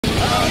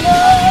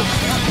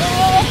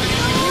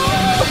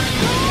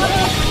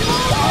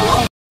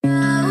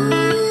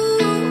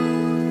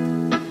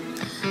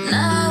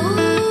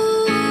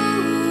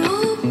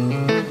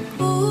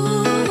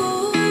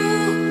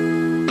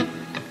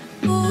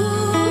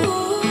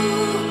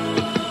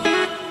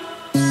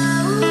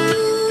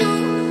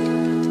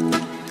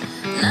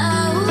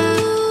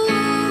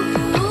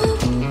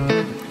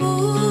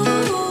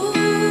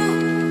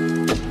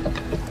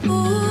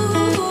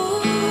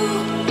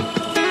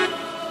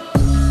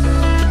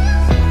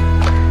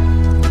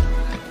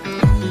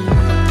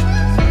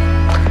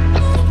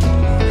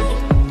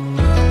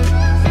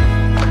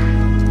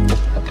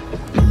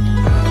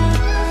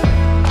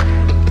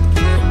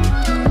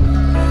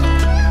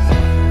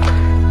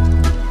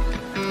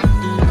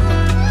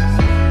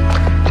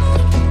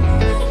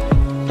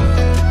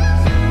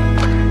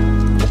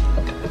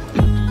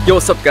Yo,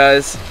 what's up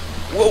guys?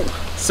 Whoa!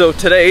 So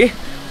today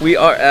we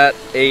are at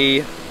a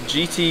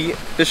GT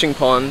fishing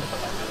pond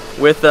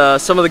with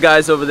some of the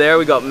guys over there.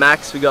 We got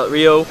Max, we got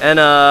Rio, and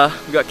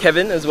we got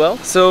Kevin as well.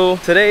 So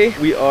today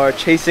we are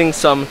chasing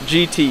some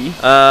GT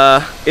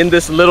in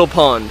this little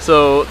pond.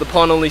 So the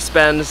pond only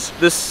spans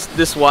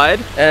this wide,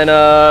 and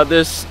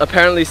there's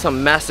apparently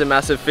some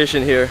massive fish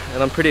in here,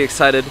 and I'm pretty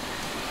excited.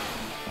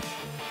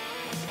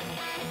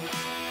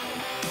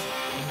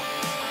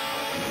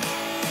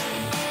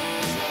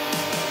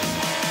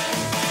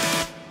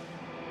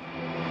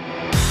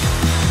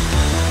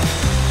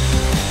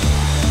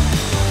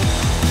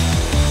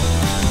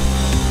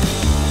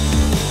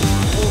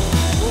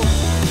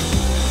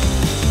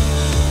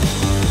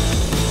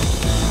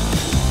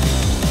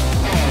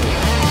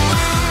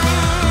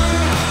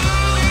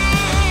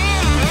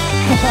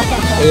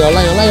 Yo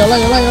lai.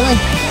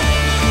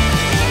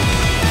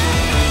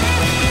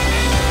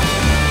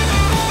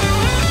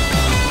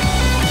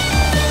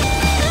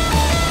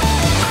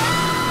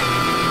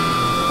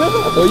 I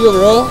told you,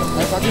 bro.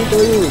 I fucking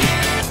told you.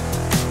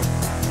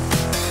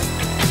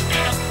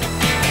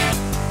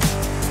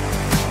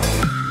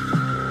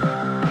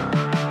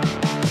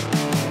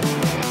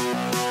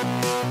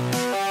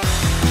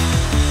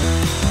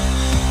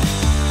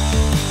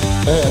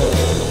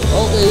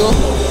 Okay, go.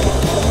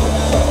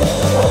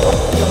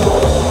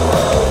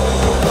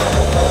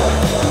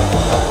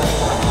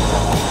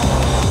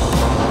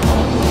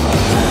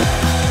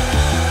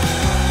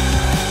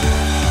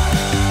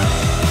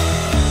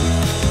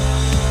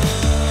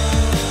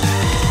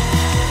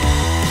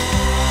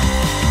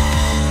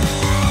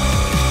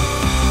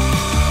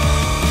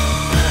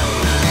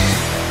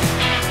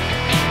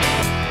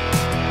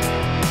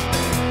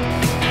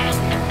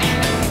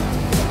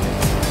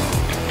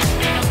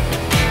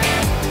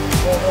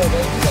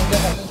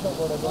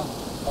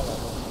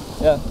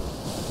 Yeah,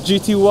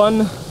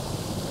 GT1,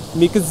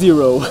 Mika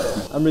 0.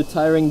 I'm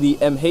retiring the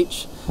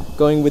MH,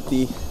 going with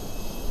the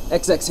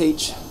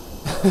XXH.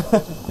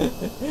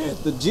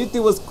 The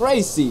GT was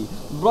crazy,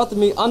 brought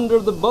me under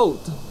the boat.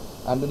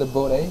 Under the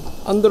boat, eh?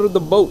 Under the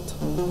boat.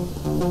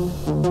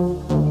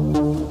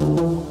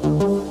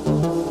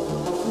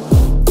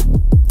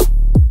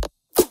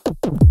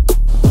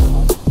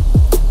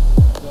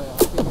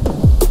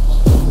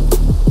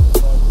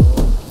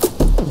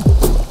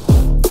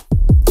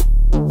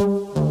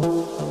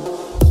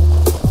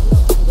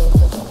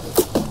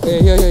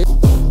 Here.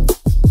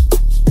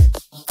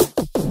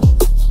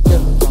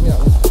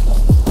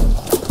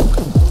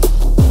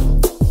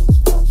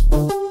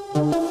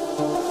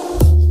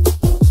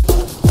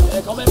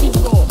 Come at me,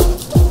 bro.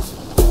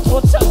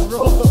 What's up,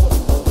 bro?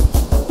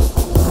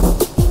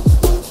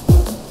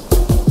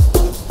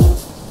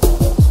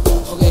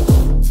 Okay.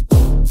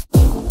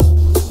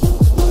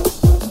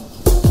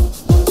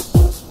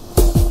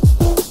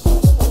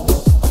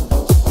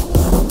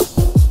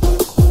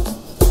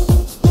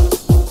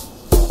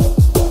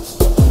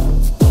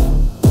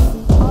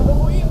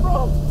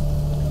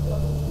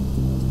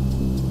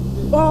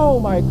 Oh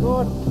my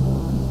god.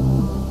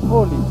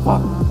 Holy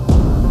fuck.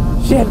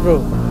 Shit, bro.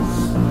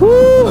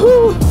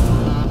 Woohoo!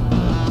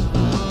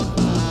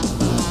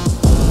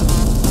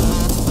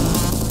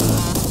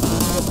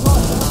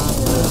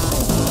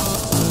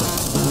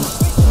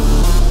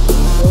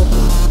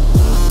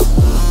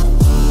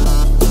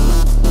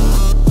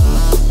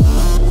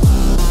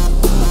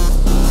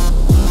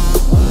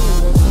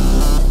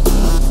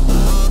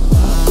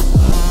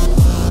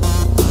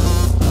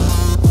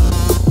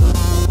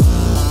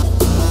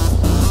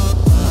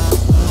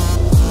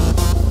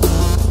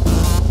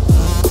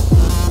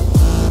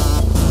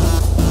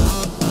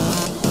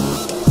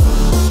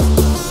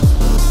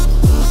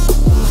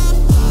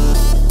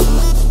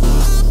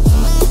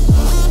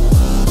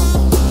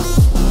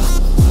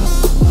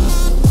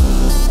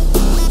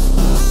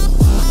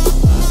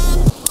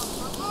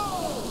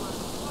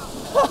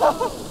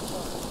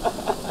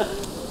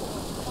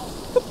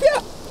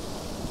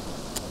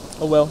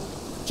 Oh well,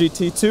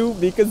 GT2,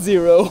 Mika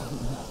 0.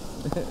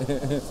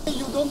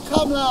 You don't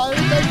come now,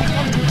 everybody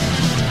come.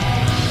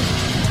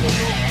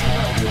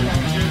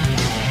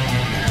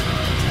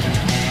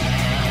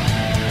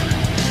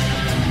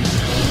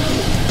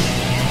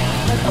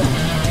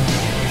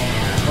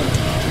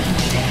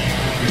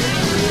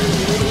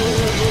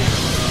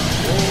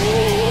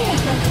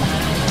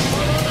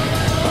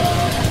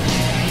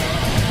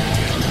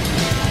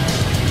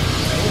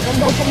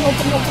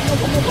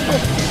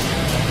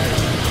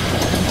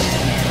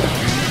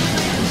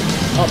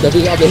 Up the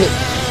hit.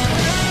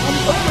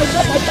 Oh my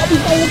god, my tummy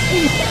is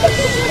working.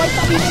 My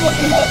tummy is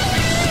working.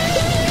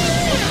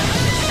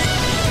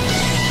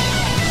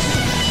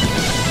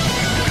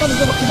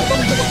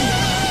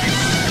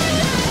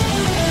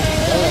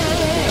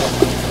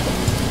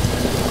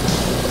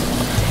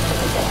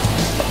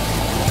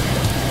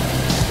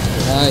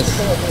 Nice.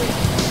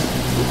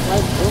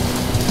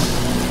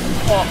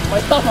 Oh, my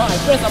thumb, I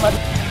press on my...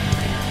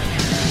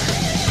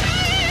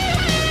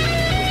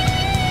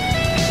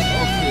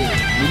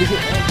 Release it.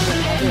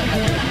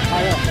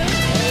 Higher.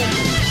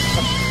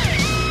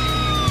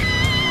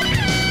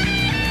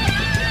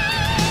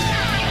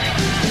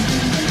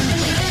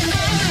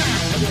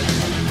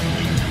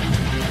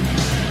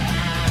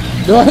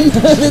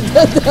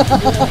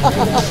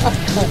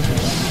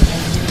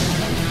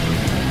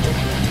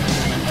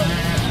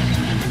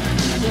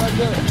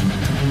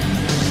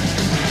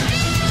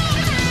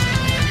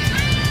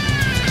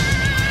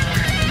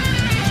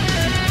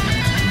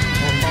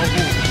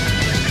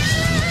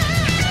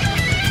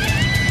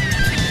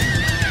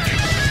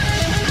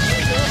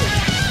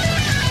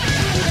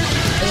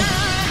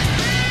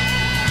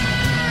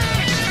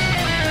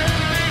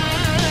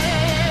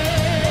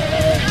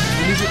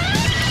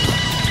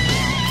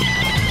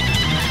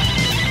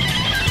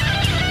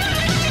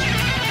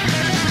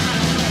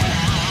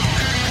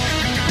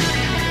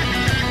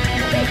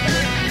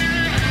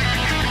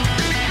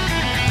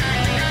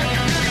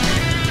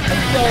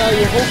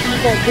 You hope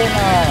people can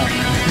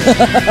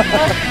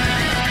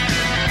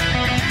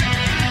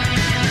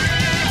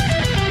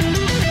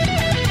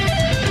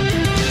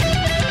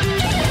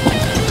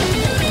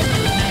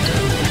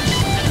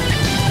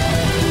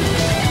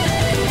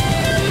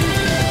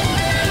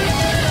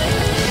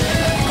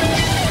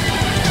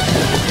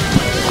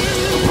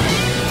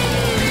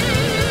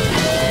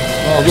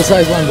Oh, good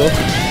size one, bro.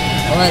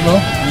 Alright, bro.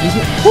 Release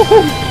it.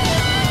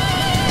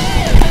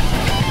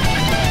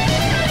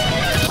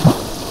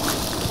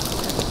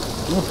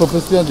 You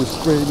purposely want to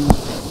spray this.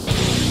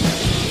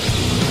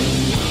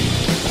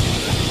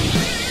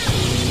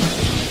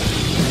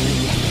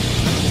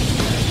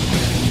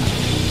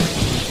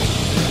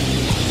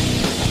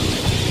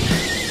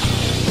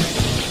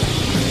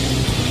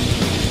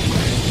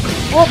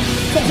 Oh!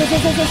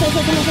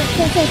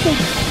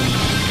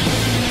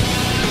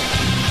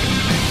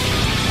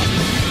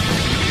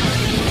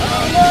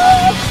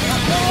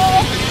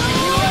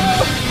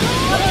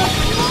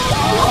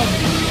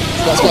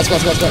 Squat.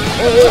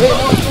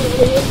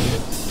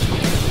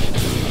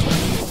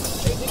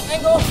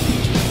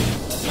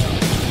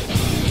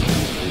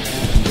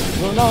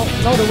 So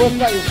now the worst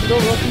part is still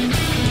working.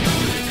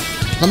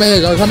 Come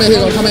here.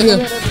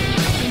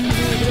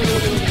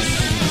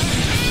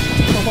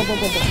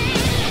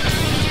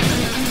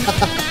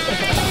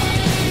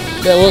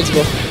 That works,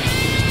 bro.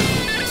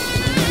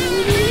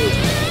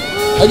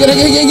 Get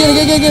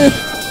it.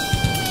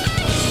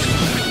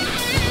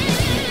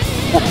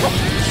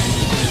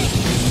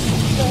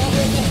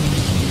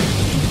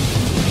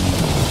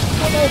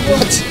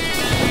 What?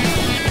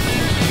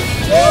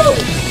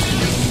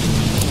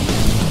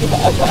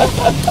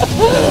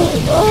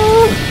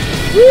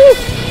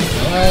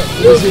 Alright,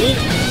 easy.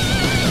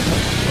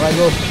 Alright,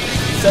 go.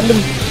 Send them.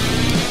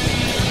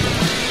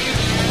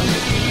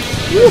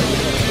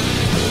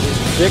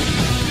 Sick.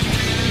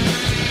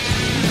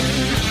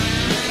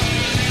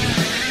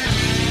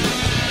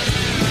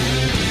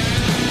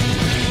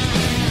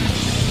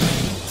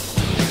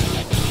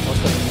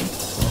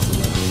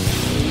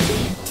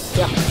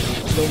 Yeah.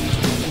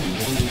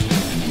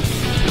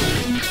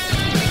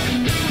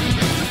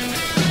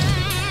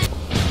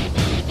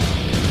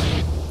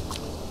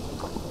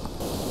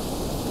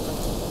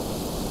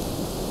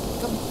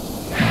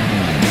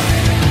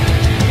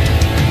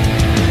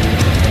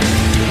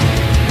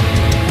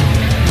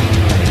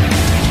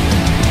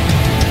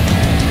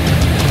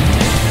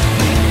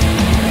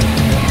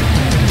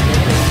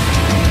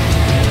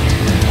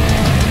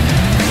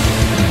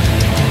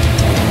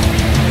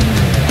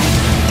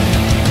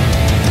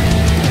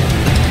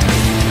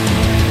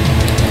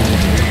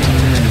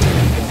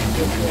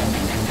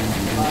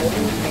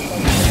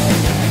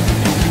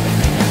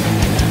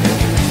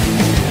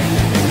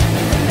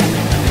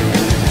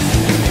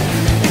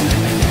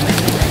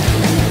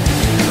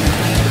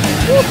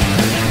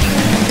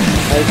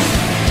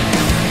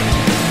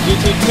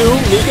 GT2,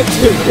 Mika 2.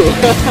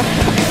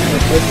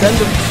 Let's send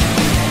them.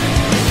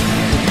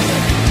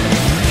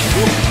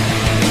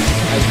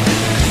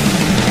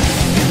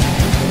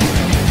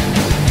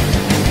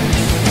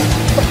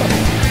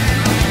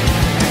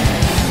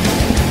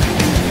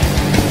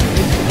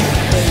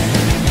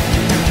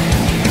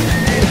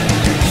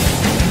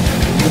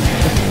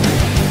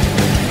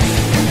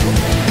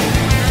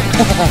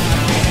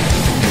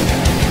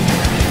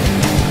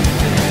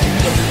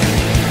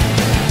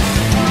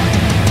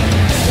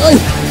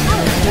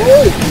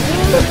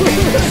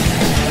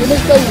 The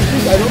next time you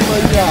think I don't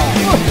mind,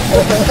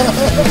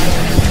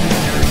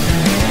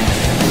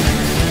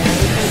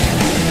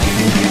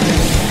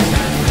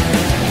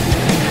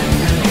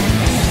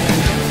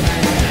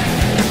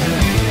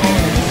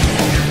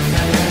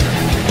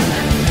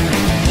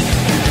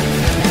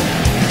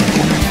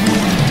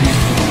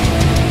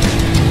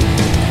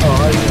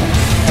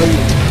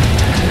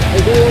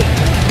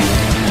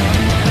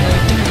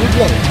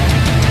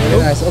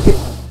 Very nice, okay.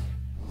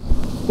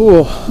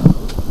 Ooh,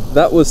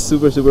 that was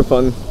super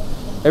fun.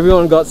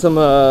 Everyone got some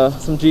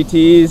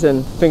GTs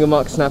and finger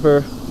mark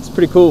snapper. It's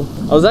pretty cool.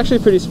 I was actually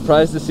pretty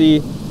surprised to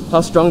see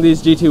how strong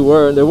these GT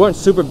were. They weren't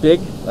super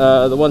big,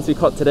 the ones we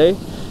caught today,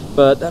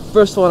 but that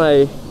first one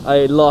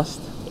I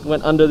lost,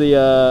 went under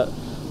the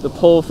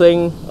pole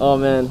thing. Oh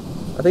man,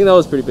 I think that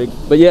was pretty big.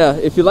 But yeah,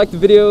 if you liked the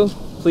video,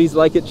 please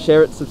like it,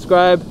 share it,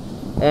 subscribe,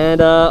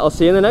 and I'll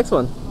see you in the next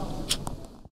one.